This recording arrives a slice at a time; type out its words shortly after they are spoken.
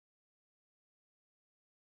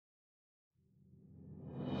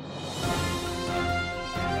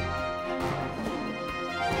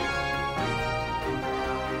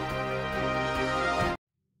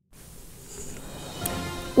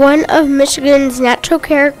One of Michigan's natural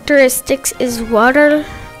characteristics is Water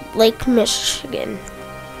Lake, Michigan,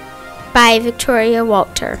 by Victoria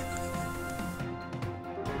Walter.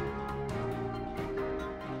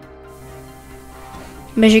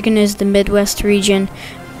 Michigan is the Midwest region,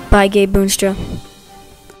 by Gabe Boonstra.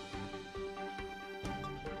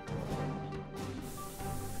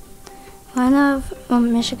 One of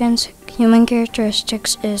Michigan's human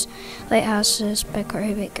characteristics is lighthouses, by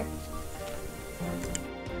Corey Baker.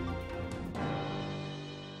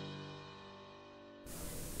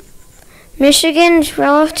 Michigan's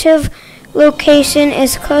relative location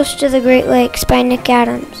is close to the Great Lakes, by Nick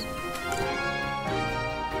Adams.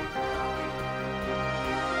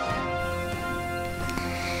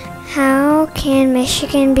 How can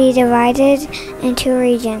Michigan be divided into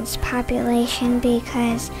regions? Population,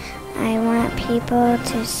 because I want people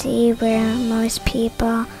to see where most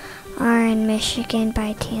people are in Michigan,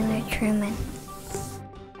 by Taylor Truman.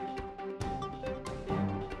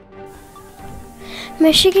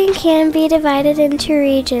 Michigan can be divided into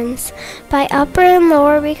regions by upper and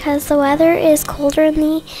lower because the weather is colder in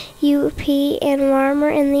the UP and warmer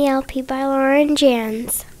in the LP, by Lauren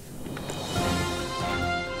Jans.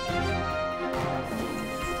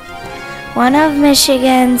 One of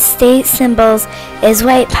Michigan's state symbols is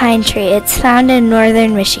white pine tree. It's found in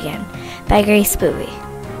northern Michigan, by Grace Bowie.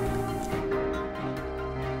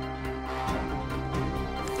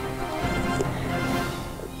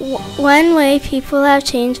 One way people have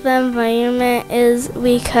changed the environment is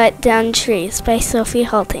we cut down trees, by Sophie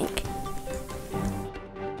Haltink.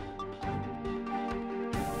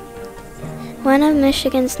 One of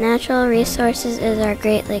Michigan's natural resources is our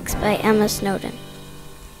Great Lakes, by Emma Snowden.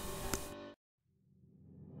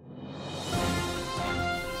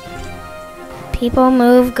 People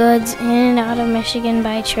move goods in and out of Michigan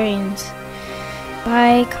by trains,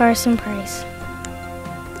 by Carson Price.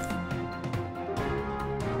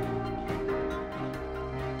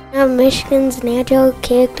 One of Michigan's natural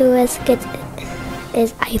characteristics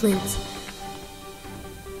is islands,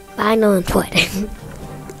 by Nolan Ford.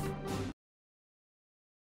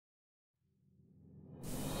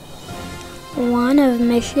 One of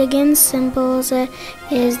Michigan's symbols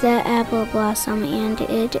is the apple blossom, and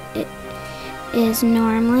it is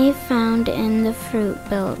normally found in the fruit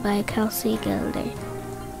belt, by Kelsey Gilder.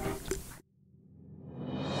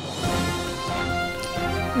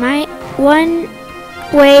 One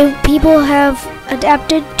way people have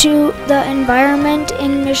adapted to the environment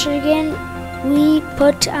in Michigan, we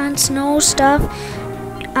put on snow stuff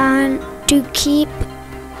on to keep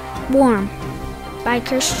warm, by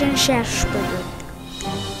Christian Schachberger.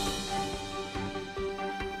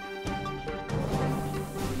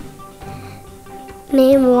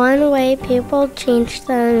 Name one way people change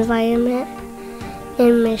the environment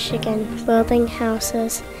in Michigan. Building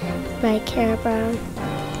houses, by Kara Brown.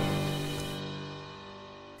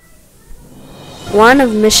 One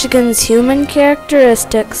of Michigan's human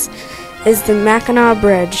characteristics is the Mackinac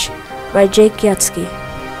Bridge, by Jake Yetzke.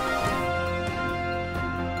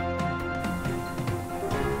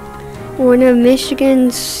 One of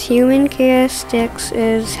Michigan's human characteristics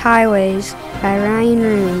is highways, by Ryan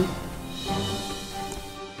Roon.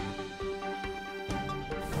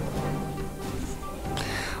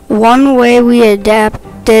 One way we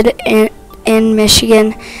adapted in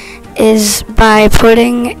Michigan is by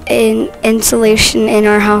putting in insulation in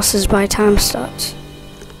our houses, by Tom Stutz.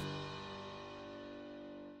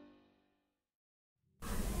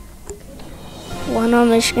 One of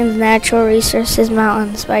Michigan's natural resources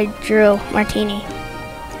mountains, by Drew Martini.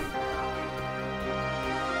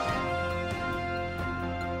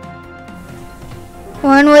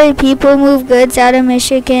 One way people move goods out of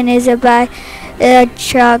Michigan is by a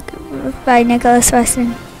truck, by Nicholas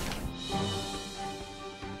Weston.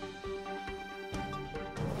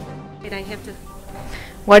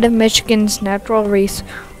 One of Michigan's natural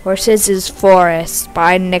resources is forests,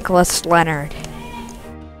 by Nicholas Leonard.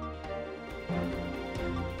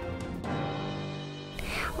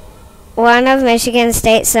 One of Michigan's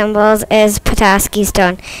state symbols is Petoskey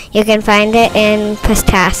Stone. You can find it in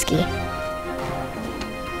Petoskey,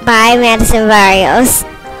 by Madison Barrios.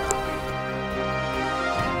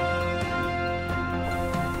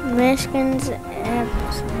 Michigan's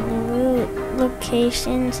absolute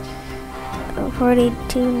locations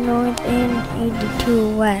 42 North and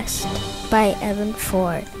 82 West, by Evan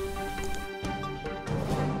Ford.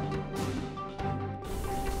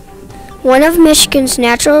 One of Michigan's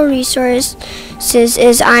natural resources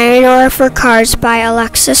is iron ore for cars, by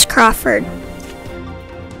Alexis Crawford.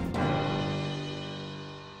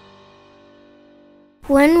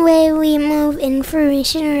 One Way We Move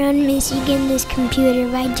Information Around Michigan is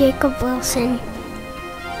Computer by Jacob Wilson.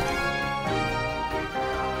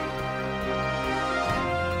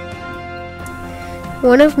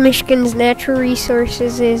 One of Michigan's natural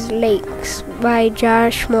resources is lakes by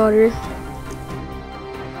Josh Motor.